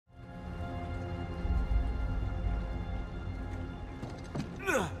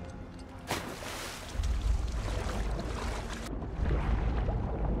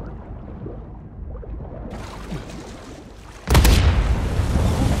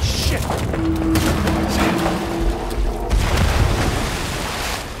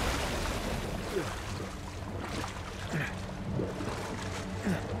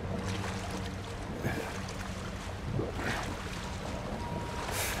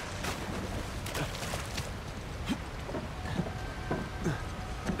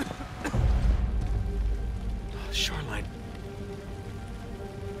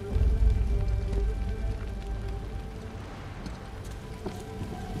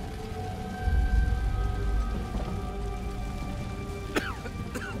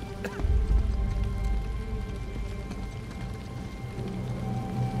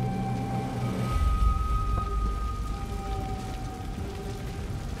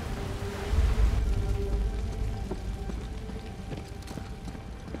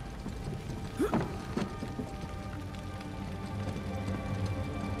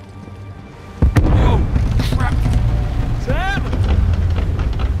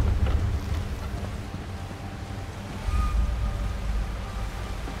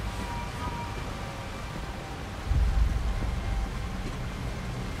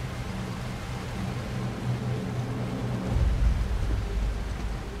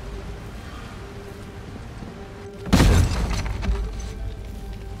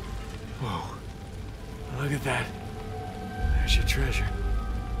at that. There's your treasure.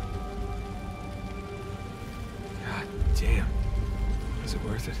 God damn. Was it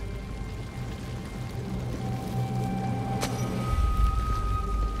worth it?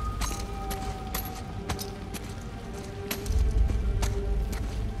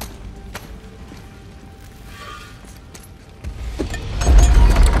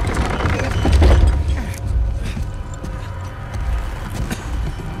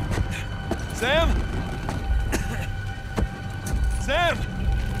 Sam? Sam!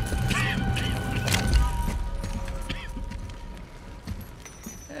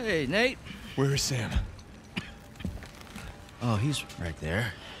 Hey, Nate. Where is Sam? Oh, he's right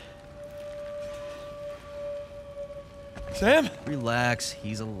there. Sam? Relax,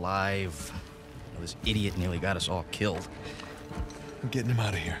 he's alive. This idiot nearly got us all killed. I'm getting him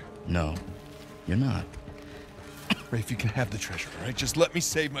out of here. No, you're not. Rafe, you can have the treasure, all right? Just let me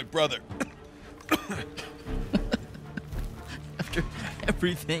save my brother. After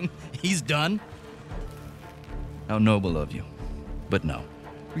everything he's done? How noble of you. But no.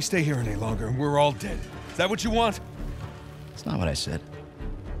 We stay here any longer and we're all dead. Is that what you want? It's not what I said.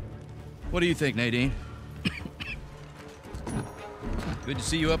 What do you think, Nadine? Good to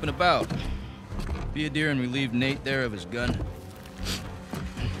see you up and about. Be a dear and relieve Nate there of his gun.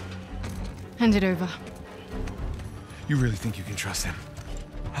 Hand it over. You really think you can trust him?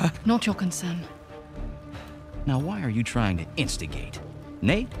 Huh? Not your concern. Now, why are you trying to instigate?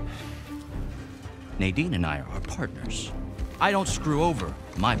 Nate? Nadine and I are partners. I don't screw over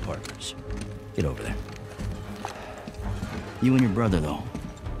my partners. Get over there. You and your brother, though.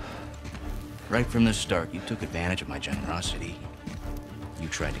 Right from the start, you took advantage of my generosity. You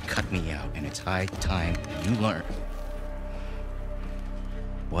tried to cut me out, and it's high time you learn.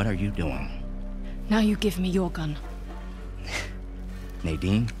 What are you doing? Now you give me your gun.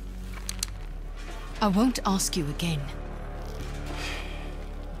 Nadine? I won't ask you again.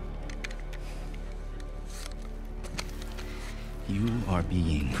 You are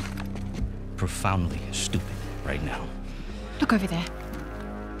being profoundly stupid right now. Look over there.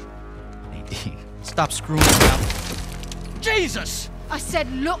 Nadine, stop screwing around. Jesus! I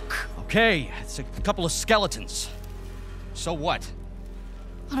said look! Okay, it's a couple of skeletons. So what?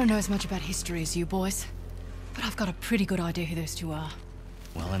 I don't know as much about history as you boys, but I've got a pretty good idea who those two are.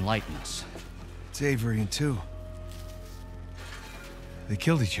 Well, enlighten us. It's Avery and two. They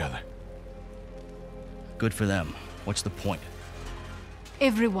killed each other. Good for them. What's the point?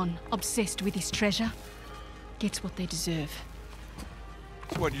 Everyone obsessed with this treasure gets what they deserve.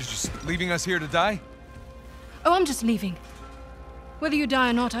 What, you're just leaving us here to die? Oh, I'm just leaving. Whether you die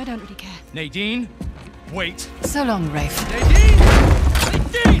or not, I don't really care. Nadine, wait. So long, Rafe. Nadine!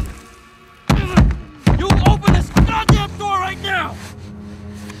 Nadine! You open this goddamn door right now!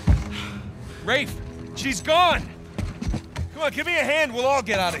 Rafe, she's gone! Come on, give me a hand, we'll all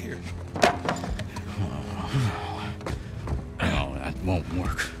get out of here. No, that won't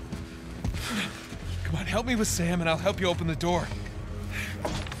work. Come on, help me with Sam and I'll help you open the door.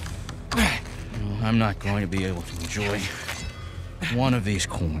 No, I'm not going to be able to enjoy one of these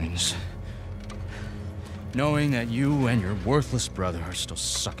coins, knowing that you and your worthless brother are still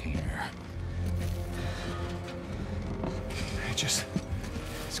sucking air. Hey, just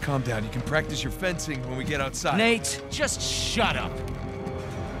calm down. You can practice your fencing when we get outside. Nate, just shut up.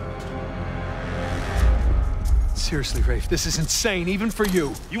 Seriously, Rafe, this is insane, even for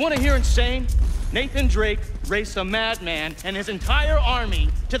you. You want to hear insane? Nathan Drake raced a madman and his entire army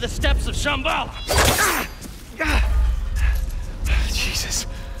to the steps of Shambhala. Jesus.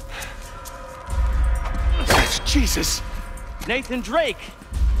 Jesus. Nathan Drake.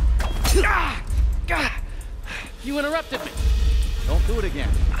 You interrupted me. Don't do it again.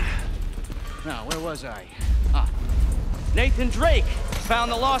 Now, where was I? Nathan Drake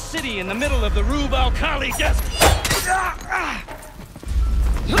found the lost city in the middle of the Rub al-Khali desert.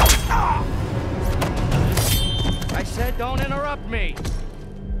 I said don't interrupt me.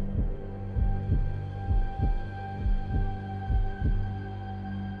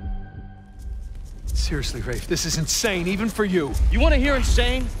 Seriously, Rafe, this is insane, even for you. You want to hear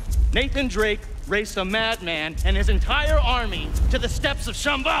insane? Nathan Drake raced a madman and his entire army to the steps of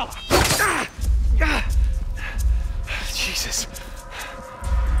Shambhala. Jesus.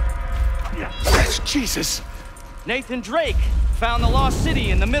 Jesus. Nathan Drake found the lost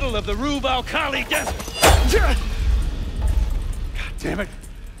city in the middle of the Rub al-Khali desert. God damn it.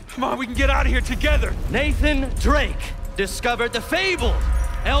 Come on, we can get out of here together. Nathan Drake discovered the fabled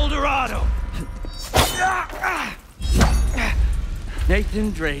El Dorado.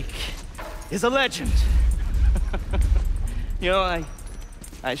 Nathan Drake is a legend. You know,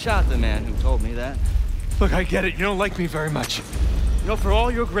 I shot the man who told me that. Look, I get it. You don't like me very much. You know, for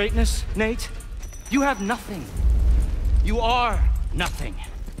all your greatness, Nate, you have nothing. You are nothing.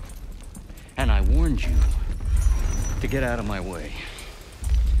 And I warned you to get out of my way.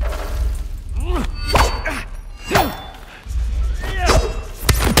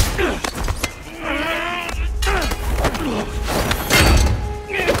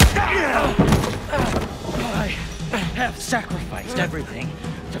 I have sacrificed everything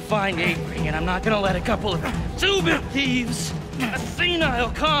to find Avery, and I'm not gonna let a couple of two-bit thieves, a senile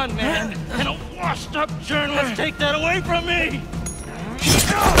con man, and a washed-up journalist take that away from me!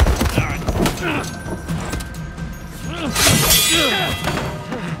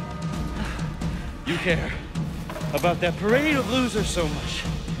 You care about that parade of losers so much.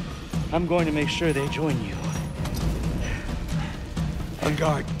 I'm going to make sure they join you. On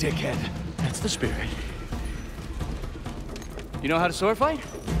guard, dickhead. That's the spirit. You know how to sword fight?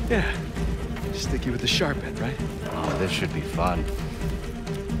 Yeah. Sticky with the sharp end, right? Oh, this should be fun.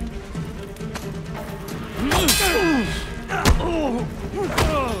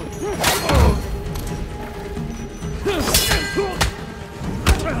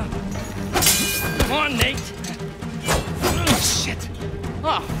 Come on, Nate. Shit.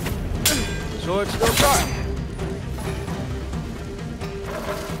 Oh. Sword's still sharp.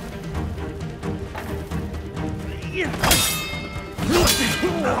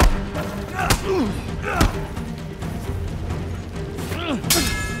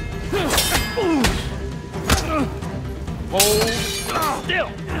 Hold still.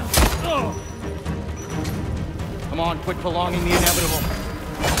 Come on, quit prolonging the inevitable.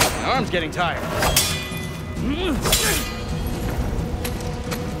 My arm's getting tired.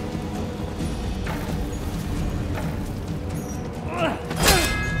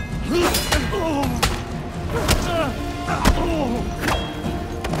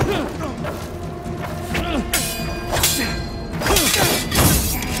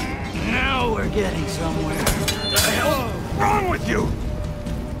 Now we're getting somewhere. What the hell's wrong with you?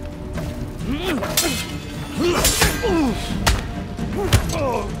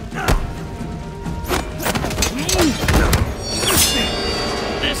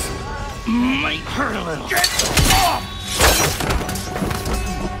 This might hurt a little. Get off!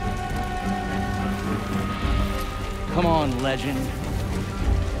 Come on, legend.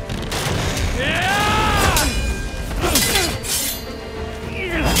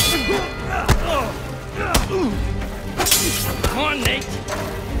 Come on, Nate.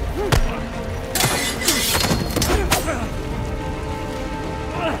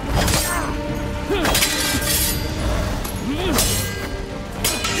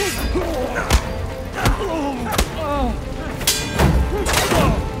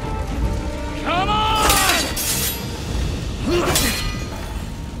 Come on!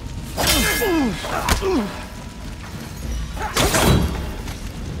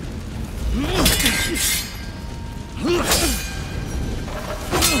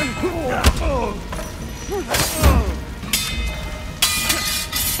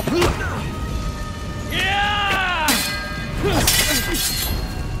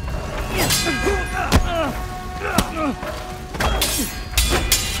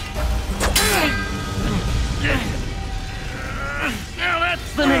 Now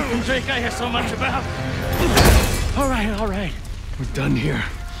that's the Nathan Drake I hear so much about. All right. We're done here.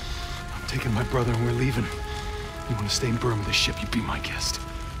 I'm taking my brother and we're leaving. You want to stay and burn with the ship, you be my guest.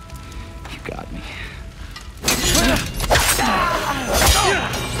 You got me.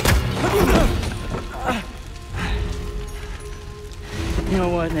 You know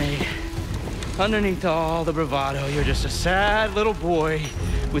what, Nate? Underneath all the bravado, you're just a sad little boy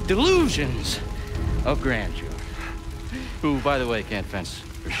with delusions of grandeur. Who, by the way, can't fence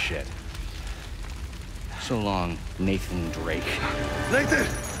for shit. So long, Nathan Drake. Nathan!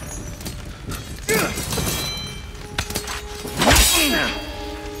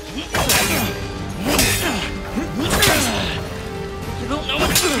 You don't know when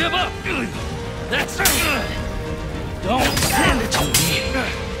to give up. That's good. Don't hand it to me.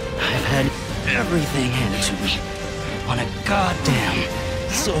 I've had everything handed to me on a goddamn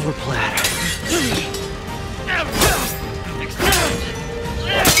silver platter.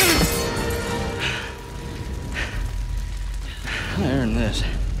 I earned this.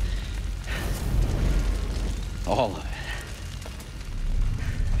 All of it.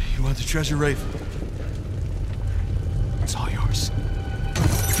 You want the treasure, Rafe? It's all yours.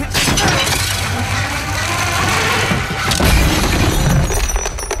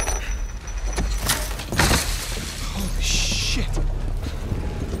 Holy shit.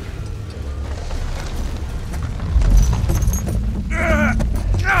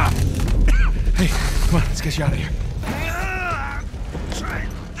 Hey, come on, let's Let's get you out of here. Try it.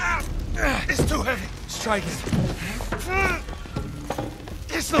 It's too heavy. Let's try again.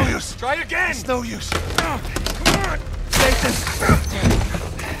 It's no use. Try again! It's no use. Come on. Nathan.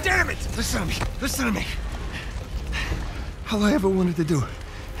 Damn it. Listen to me. Listen to me. All I ever wanted to do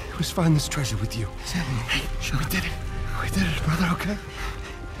was find this treasure with you. Sure, we did it. We did it, brother, okay?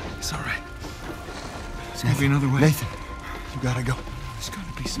 It's all right. There's gonna be another way. Nathan, you gotta go. There's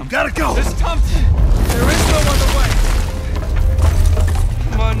gotta be some. Gotta go. There's Thompson. There is no other way.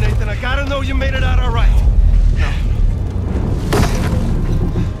 Come on, Nathan. I gotta know you made it out all right. No.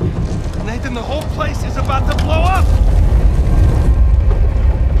 Nathan, the whole place is about to blow up.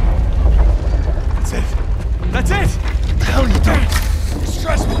 That's it. That's it. What the hell are you doing? It's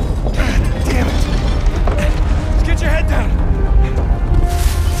stressful. God damn it. Just get your head down.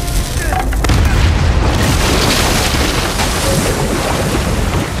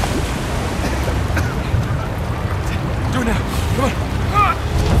 Do it now. Come on.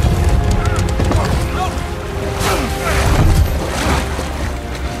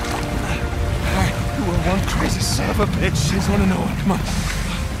 You are one crazy son of a bitch. I just want to know it. Come on.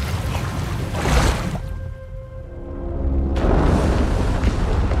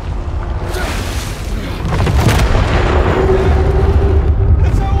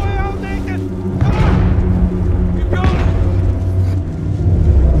 That's our way out, Nathan. Come on. Keep going.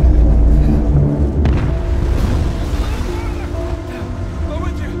 I'm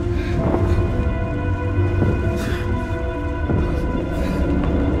with you.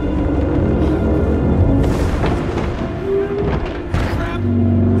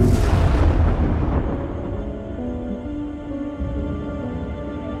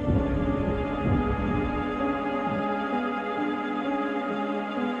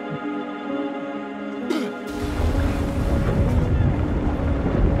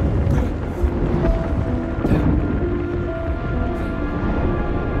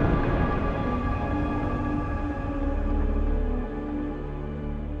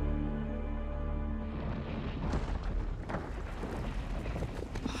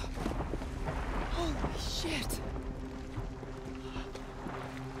 Shit.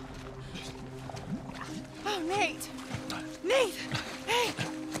 Oh, Nate. Nate. Hey.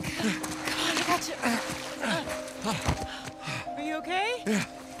 Come on, I got you. Are you okay? Yeah.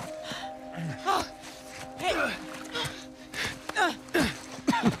 Oh. Hey.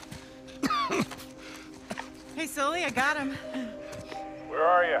 Hey, Sully, I got him. Where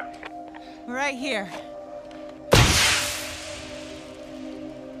are you? Right here.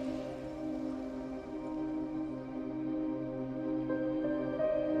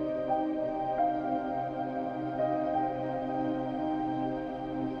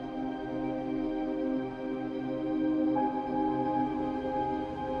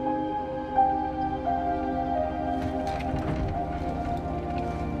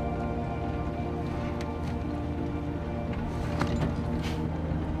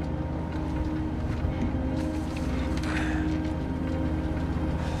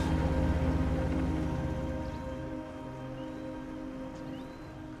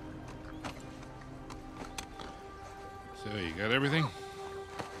 So, you got everything?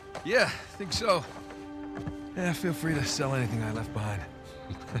 Yeah, I think so. Yeah, feel free to sell anything I left behind.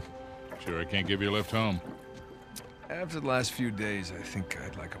 Sure I can't give you a lift home. After the last few days, I think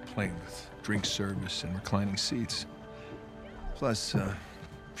I'd like a plane with drink service and reclining seats. Plus,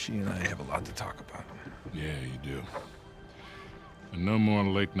 she and I have a lot to talk about. Yeah, you do. And no more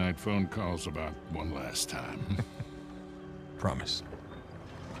late-night phone calls about one last time. Promise.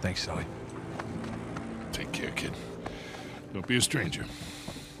 Thanks, Sully. Take care, kid. Don't be a stranger.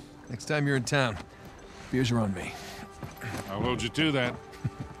 Next time you're in town, beers are on me. I'll hold you to that.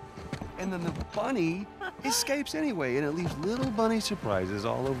 And then the bunny escapes anyway, and it leaves little bunny surprises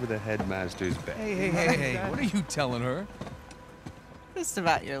all over the headmaster's bed. Hey, what are you telling her? Just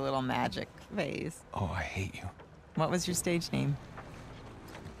about your little magic phase. Oh, I hate you. What was your stage name?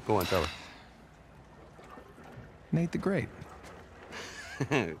 Go on, tell her. Nate the Great.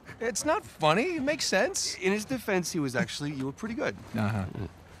 It's not funny. It makes sense. In his defense, you were pretty good. Uh-huh.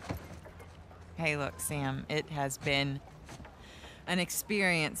 Hey, look, Sam, it has been an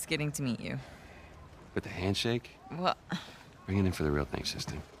experience getting to meet you. But the handshake, Well, bring it in for the real thing,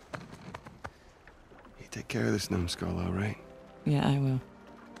 sister. You take care of this numbskull, all right? yeah, I will.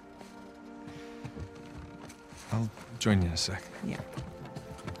 I'll join you in a sec. Yeah.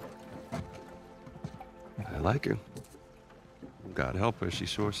 I like her. God help her, she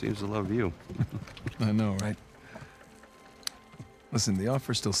sure seems to love you. I know, right? Listen, the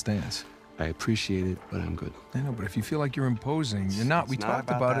offer still stands. I appreciate it, but I'm good. I know, but if you feel like you're imposing, you're not. We talked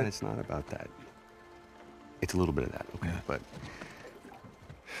about it. It's not about that. It's a little bit of that, okay? Yeah. But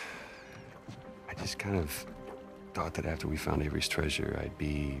I just kind of thought that after we found Avery's treasure, I'd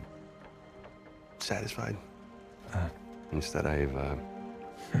be satisfied. Instead, I've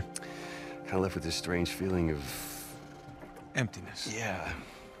kind of left with this strange feeling of Emptiness. yeah.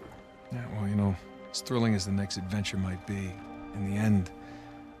 Yeah, well, you know, as thrilling as the next adventure might be, in the end,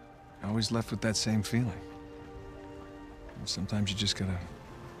 I always left with that same feeling. And sometimes you just gotta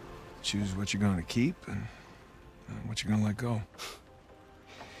choose what you're gonna keep and what you're gonna let go.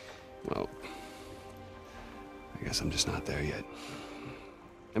 Well, I guess I'm just not there yet.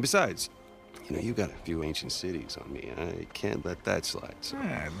 And besides, you know, you got a few ancient cities on me. I can't let that slide. So.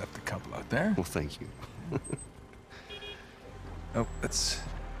 I left a couple out there. Well, thank you. Oh, that's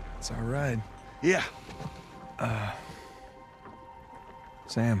our ride. Yeah.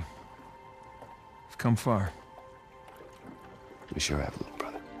 Sam, we've come far. We sure have, little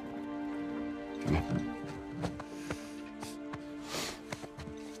brother. Come here.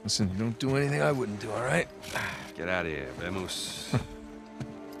 Listen, you don't do anything I wouldn't do, all right? Get out of here, vamos.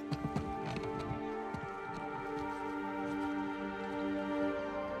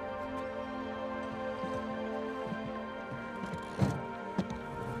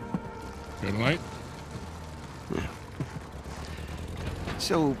 Good night.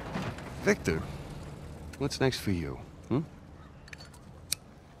 So, Victor, what's next for you?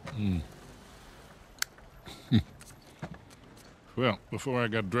 Well, before I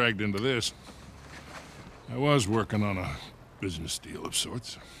got dragged into this, I was working on a business deal of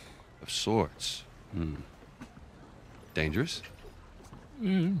sorts. Of sorts. Dangerous?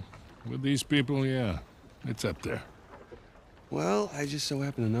 With these people, yeah. It's up there. Well, I just so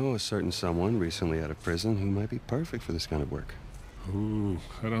happen to know a certain someone recently out of prison who might be perfect for this kind of work. Ooh,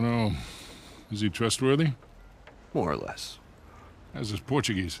 I don't know. Is he trustworthy? More or less. How's his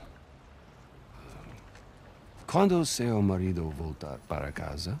Portuguese? Quando seu marido voltar para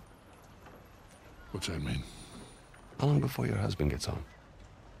casa? What's that mean? How long before your husband gets home?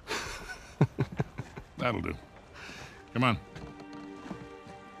 That'll do. Come on.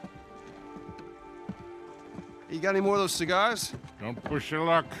 You got any more of those cigars? Don't push your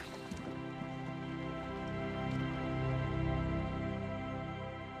luck.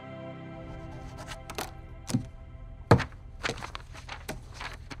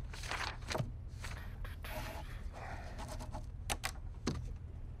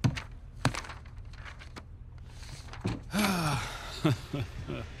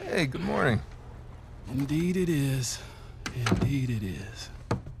 Hey, good morning. Indeed it is. Indeed it is.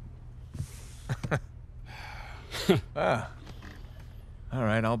 All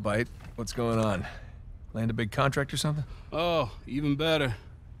right, I'll bite. What's going on? Land a big contract or something? Oh, even better.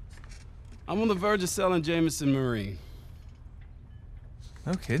 I'm on the verge of selling Jameson Marine.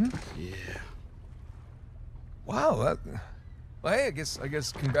 No kidding? Yeah. Wow, well, hey, I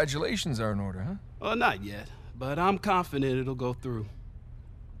guess congratulations are in order, huh? Well, not yet, but I'm confident it'll go through.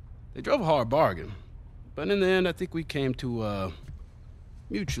 They drove a hard bargain, but in the end, I think we came to a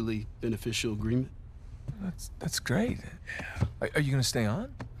mutually beneficial agreement. That's great. Yeah. Are you gonna stay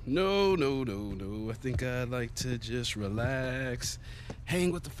on? No. I think I'd like to just relax,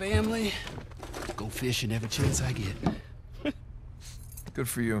 hang with the family, go fishing every chance I get. Good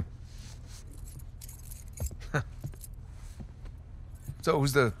for you. So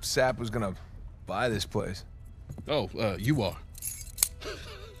who's the sap who's gonna buy this place? Oh, you are.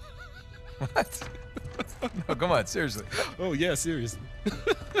 What? No, come on, seriously. Oh, yeah, seriously.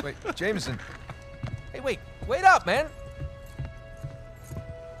 Wait, Jameson. Hey, wait up, man.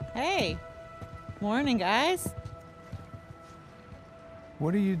 Hey. Morning, guys.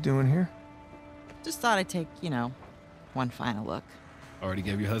 What are you doing here? Just thought I'd take, one final look. Already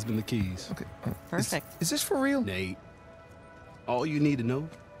gave your husband the keys. Okay. Perfect. Is this for real? Nate, all you need to know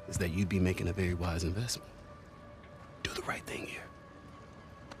is that you'd be making a very wise investment. Do the right thing here.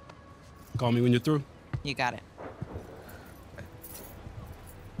 Call me when you're through. You got it.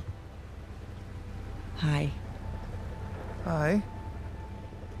 Hi. Hi.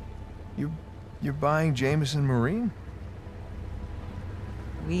 You're buying Jameson Marine?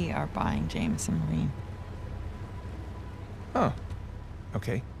 We are buying Jameson Marine. Oh.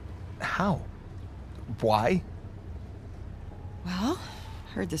 Okay. How? Why? Well,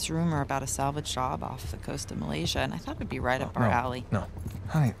 heard this rumor about a salvage job off the coast of Malaysia, and I thought it'd be right up our alley. No.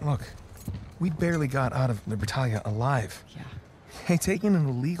 Honey, look. We barely got out of Libertalia alive. Yeah. Hey, taking an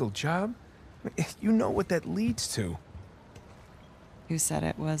illegal job? You know what that leads to. Who said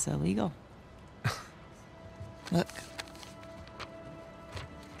it was illegal? Look.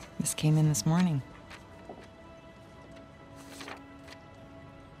 This came in this morning.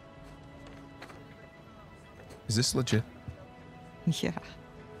 Is this legit? Yeah.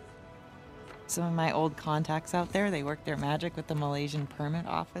 Some of my old contacts out there, they work their magic with the Malaysian permit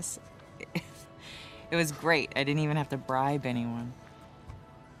office. It was great. I didn't even have to bribe anyone.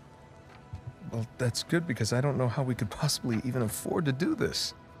 Well, that's good because I don't know how we could possibly even afford to do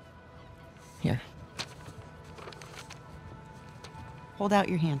this. Here. Hold out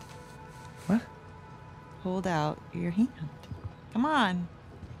your hand. What? Hold out your hand. Come on.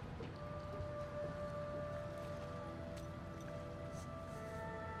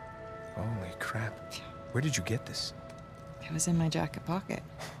 Holy crap. Where did you get this? It was in my jacket pocket.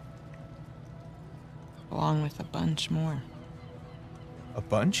 Along with a bunch more. A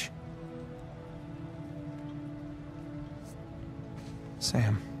bunch?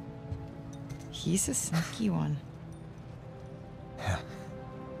 Sam. He's a sneaky one. Yeah.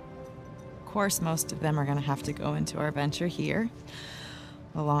 Of course, most of them are gonna have to go into our venture here,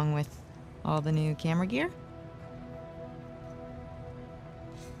 along with all the new camera gear.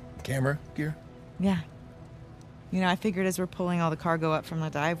 Camera gear? Yeah. You know, I figured as we're pulling all the cargo up from the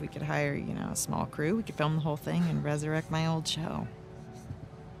dive, we could hire, you know, a small crew. We could film the whole thing and resurrect my old show.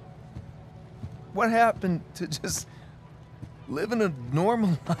 What happened to just living a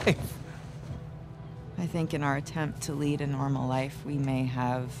normal life? I think in our attempt to lead a normal life, we may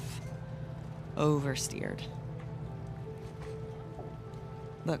have oversteered.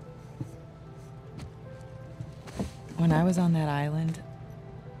 Look, when I was on that island,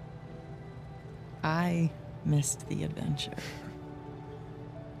 I missed the adventure.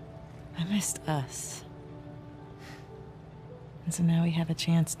 I missed us. And so now we have a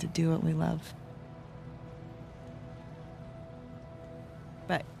chance to do what we love.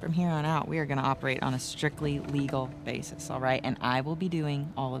 But from here on out, we are going to operate on a strictly legal basis, all right? And I will be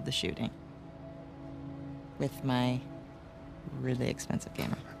doing all of the shooting with my really expensive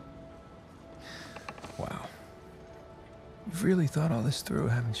camera. Wow. You've really thought all this through,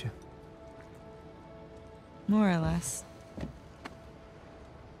 haven't you? More or less.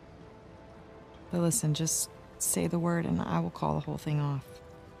 But listen, just say the word and I will call the whole thing off.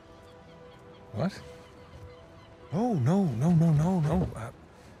 What? Oh, no.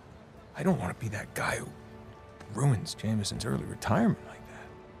 I don't want to be that guy who ruins Jameson's early retirement like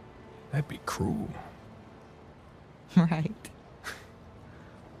that. That'd be cruel. Right.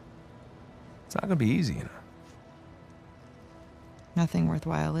 It's not gonna be easy, you know. Nothing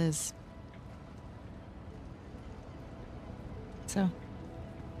worthwhile is. So,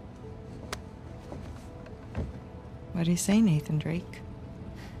 what do you say, Nathan Drake?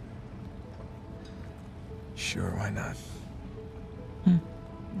 Sure, why not?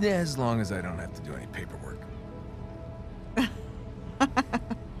 Yeah, as long as I don't have to do any paperwork.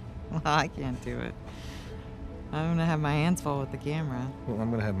 Well, I can't do it. I'm gonna have my hands full with the camera. Well,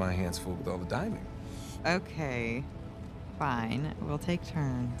 I'm gonna have my hands full with all the diving. Okay, fine. We'll take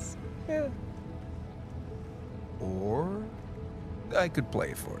turns. Yeah. Or I could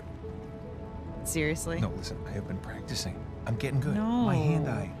play for it. Seriously? No, listen, I have been practicing. I'm getting good. No. My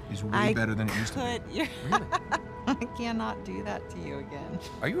hand-eye is way better than it used to be. Really? I cannot do that to you again.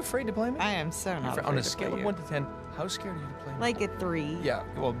 Are you afraid to play me? I am so not afraid On a to scale play of you. 1 to 10, how scared are you to play me? Like a 3. Yeah,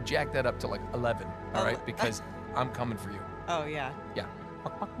 well, jack that up to like 11, all right? Because I'm coming for you. Oh, yeah. Yeah.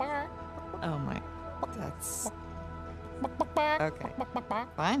 Oh, my. That's... Okay.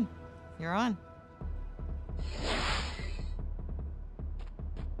 Fine. You're on.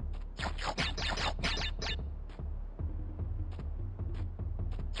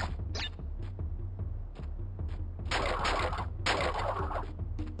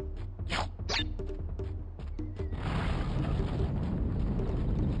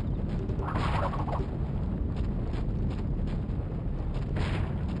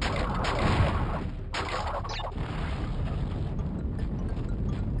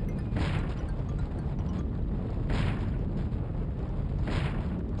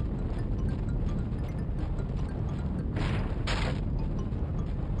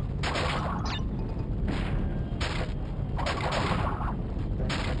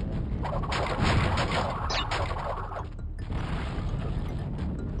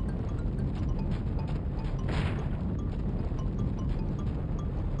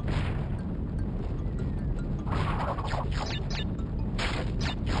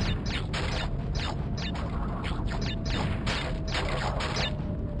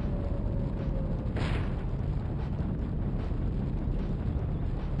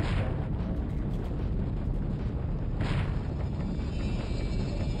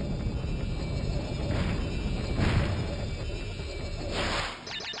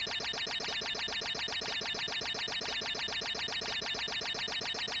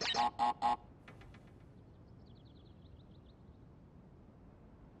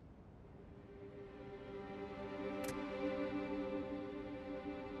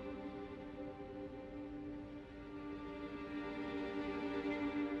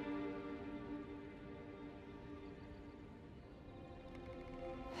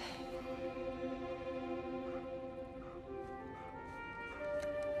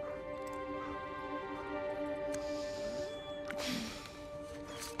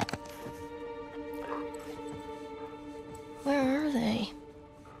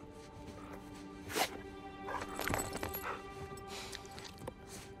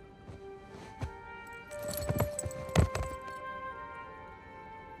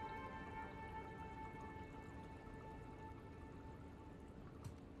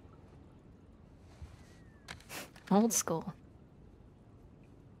 Old school.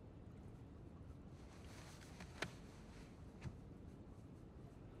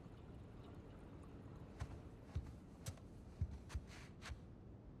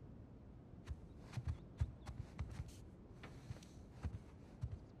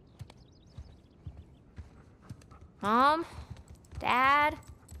 Mom? Dad?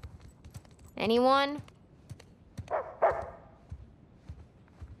 Anyone?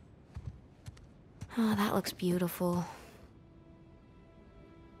 Oh, that looks beautiful.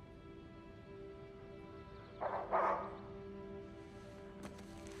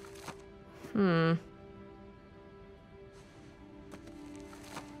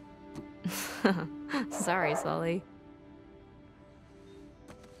 Sorry, Sully.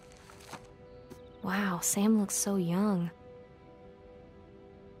 Wow, Sam looks so young.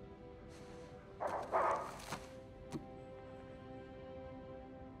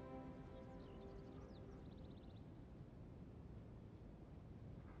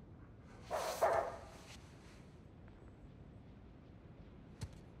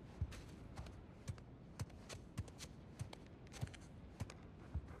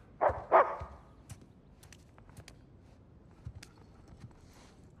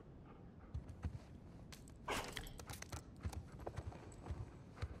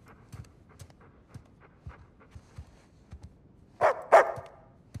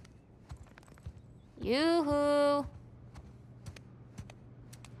 Yoo-hoo!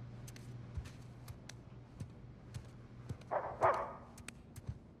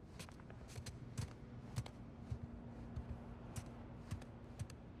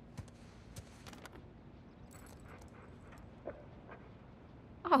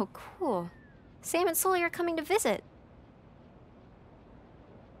 Oh, cool. Sam and Sully are coming to visit.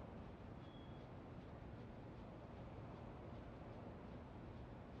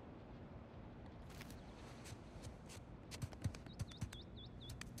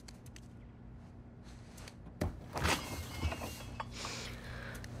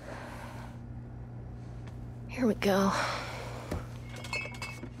 Here we go.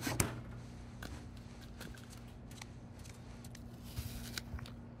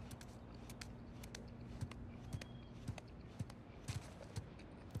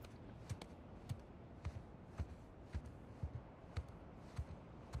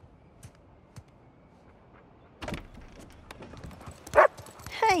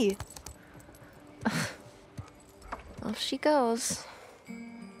 Hey! Off she goes.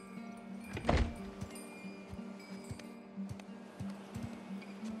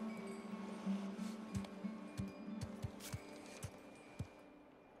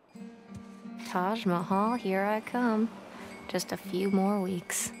 Taj Mahal, here I come. Just a few more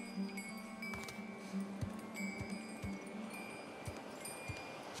weeks.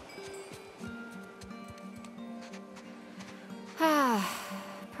 Ah,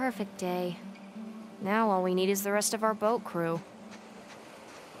 perfect day. Now all we need is the rest of our boat crew.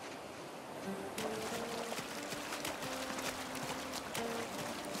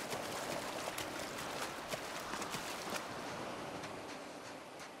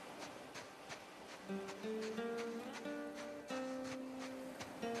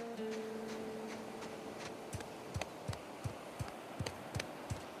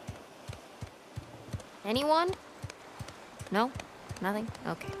 Anyone? No? Nothing?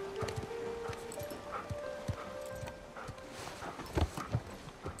 Okay.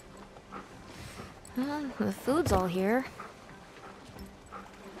 The food's all here.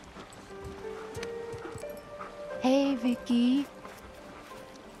 Hey, Vicky.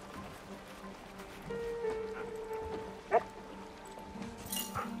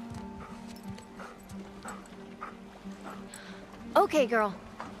 Okay, girl.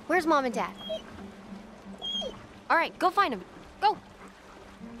 Where's Mom and Dad? All right, go find them. Go!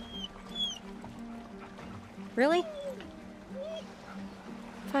 Really?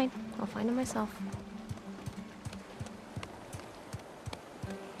 Fine, I'll find them myself.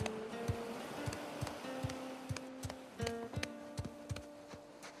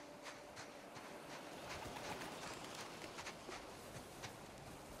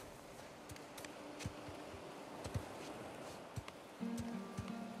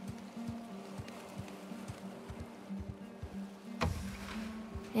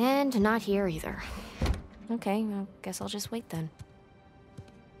 And not here either. Okay, I guess I'll just wait then.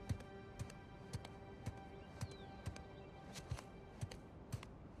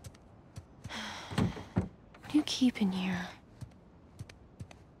 What do you keep in here?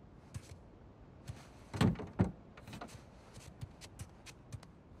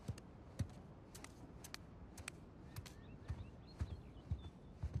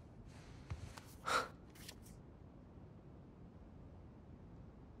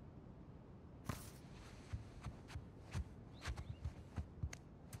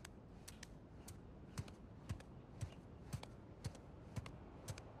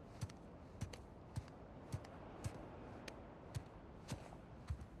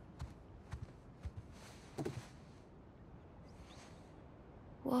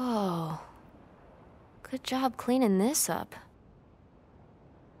 Good job cleaning this up.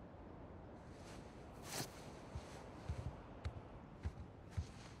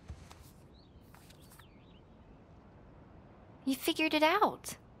 You figured it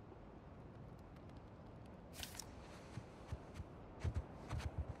out.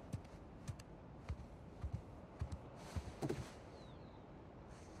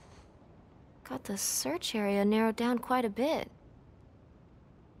 Got the search area narrowed down quite a bit.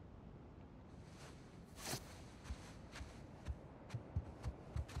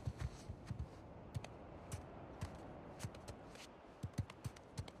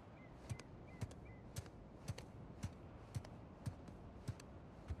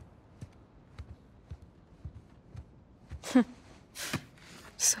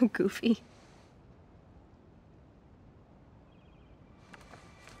 So goofy.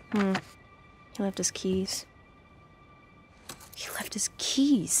 He left his keys. He left his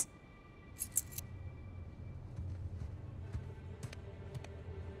keys.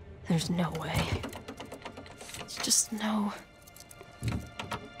 There's no way. There's just no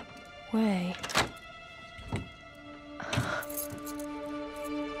way.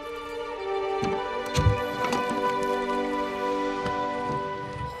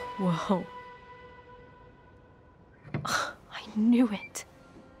 Whoa. I knew it.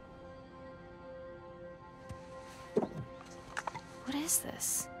 What is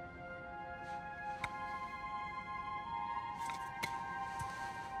this?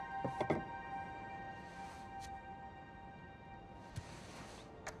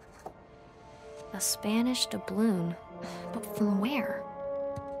 A Spanish doubloon. But from where?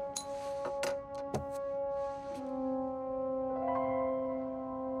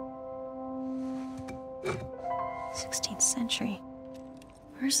 '16th century.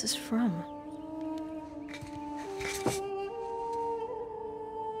 Where's this from?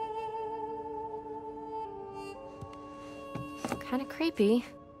 Kinda creepy.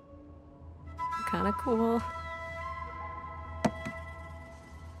 Kinda cool.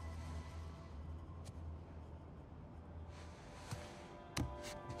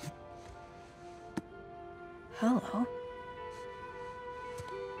 Hello.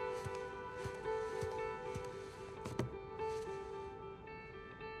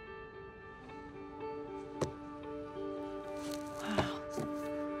 Wow.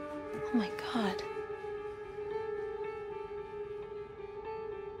 Oh my God.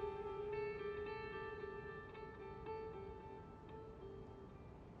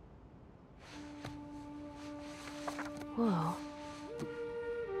 Whoa.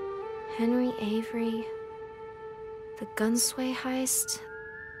 Henry Avery. The Gunsway heist?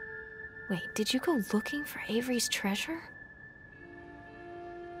 Wait, did you go looking for Avery's treasure?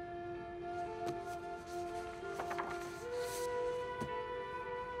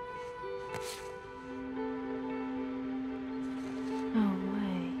 No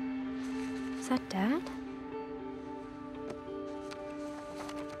way. Is that Dad?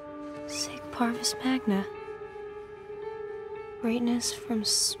 Sig Parvis Magna. Greatness from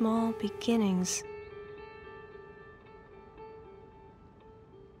small beginnings.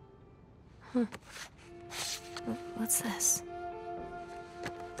 Huh. What's this?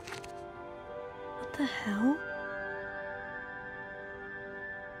 What the hell?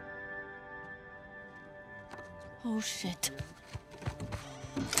 Oh shit.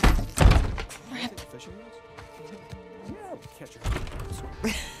 Crap.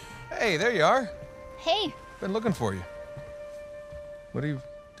 Hey, there you are. Hey! Been looking for you. What are you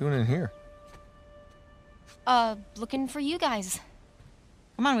doing in here? Looking for you guys.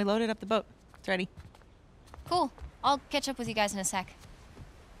 Come on, we loaded up the boat. It's ready. Cool. I'll catch up with you guys in a sec.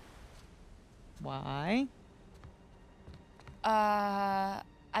 Why? I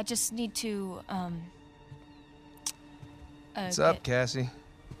just need to, What's up, Cassie?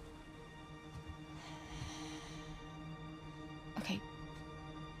 Okay.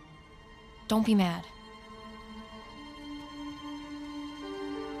 Don't be mad.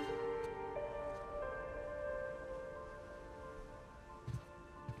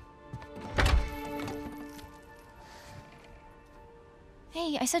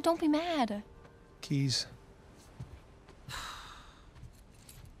 Hey, I said don't be mad. Keys.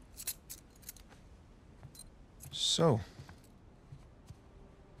 So,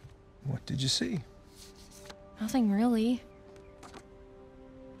 what did you see? Nothing really.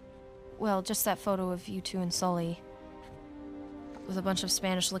 Well, just that photo of you two and Sully. With a bunch of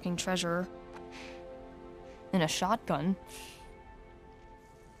Spanish-looking treasure. And a shotgun.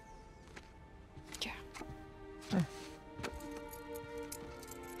 Yeah.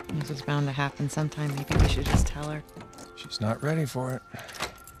 This was bound to happen sometime. Maybe we should just tell her. She's not ready for it.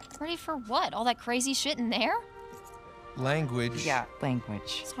 Ready for what? All that crazy shit in there? Language. Yeah,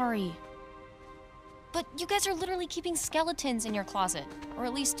 language. Sorry. But you guys are literally keeping skeletons in your closet. Or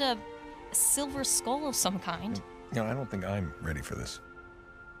at least a silver skull of some kind. You know, I don't think I'm ready for this.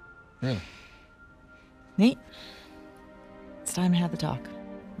 Really? Nate, it's time to have the talk.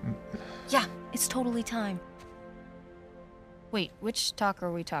 Yeah, it's totally time. Wait, which talk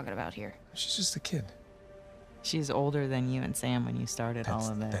are we talking about here? She's just a kid. She's older than you and Sam when you started all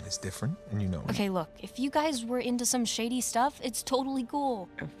of this. That is different, and you know it. Okay, look, if you guys were into some shady stuff, it's totally cool.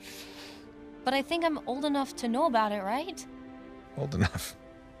 But I think I'm old enough to know about it, right? Old enough.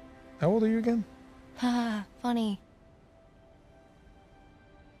 How old are you again? Haha, funny.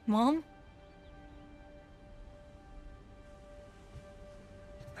 Mom?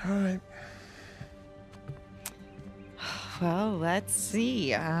 All right. Well, let's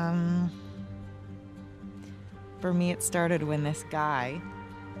see. For me, it started when this guy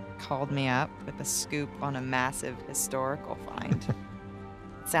called me up with a scoop on a massive historical find.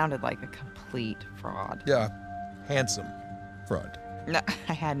 It sounded like a complete fraud. Yeah, handsome fraud. No,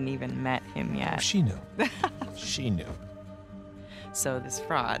 I hadn't even met him yet. She knew. She knew. So this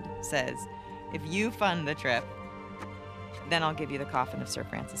fraud says, if you fund the trip, then I'll give you the coffin of Sir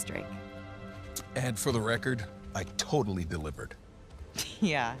Francis Drake. And for the record, I totally delivered.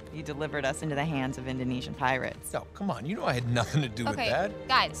 Yeah, you delivered us into the hands of Indonesian pirates. Oh, come on. You know I had nothing to do with that. Okay,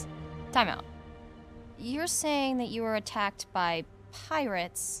 guys, time out. You're saying that you were attacked by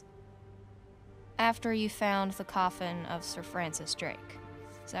pirates after you found the coffin of Sir Francis Drake.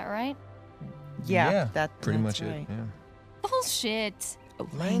 Is that right? Yeah, pretty that's much right. it. Yeah. Bullshit.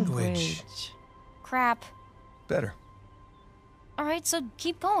 Language. Crap. Better. All right, so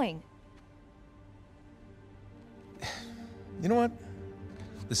keep going. You know what?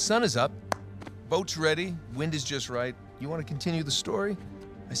 The sun is up. Boat's ready. Wind is just right. You want to continue the story?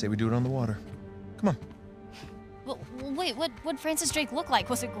 I say we do it on the water. Come on. Well, wait, what'd Francis Drake look like?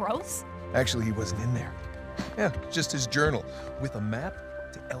 Was it gross? Actually, he wasn't in there. Yeah, just his journal with a map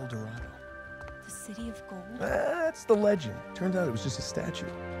to El Dorado. The City of Gold? That's the legend. Turns out it was just a statue.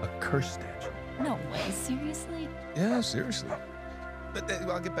 A cursed statue. No way, seriously? Yeah, seriously. But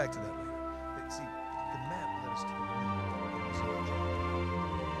I'll get back to that later.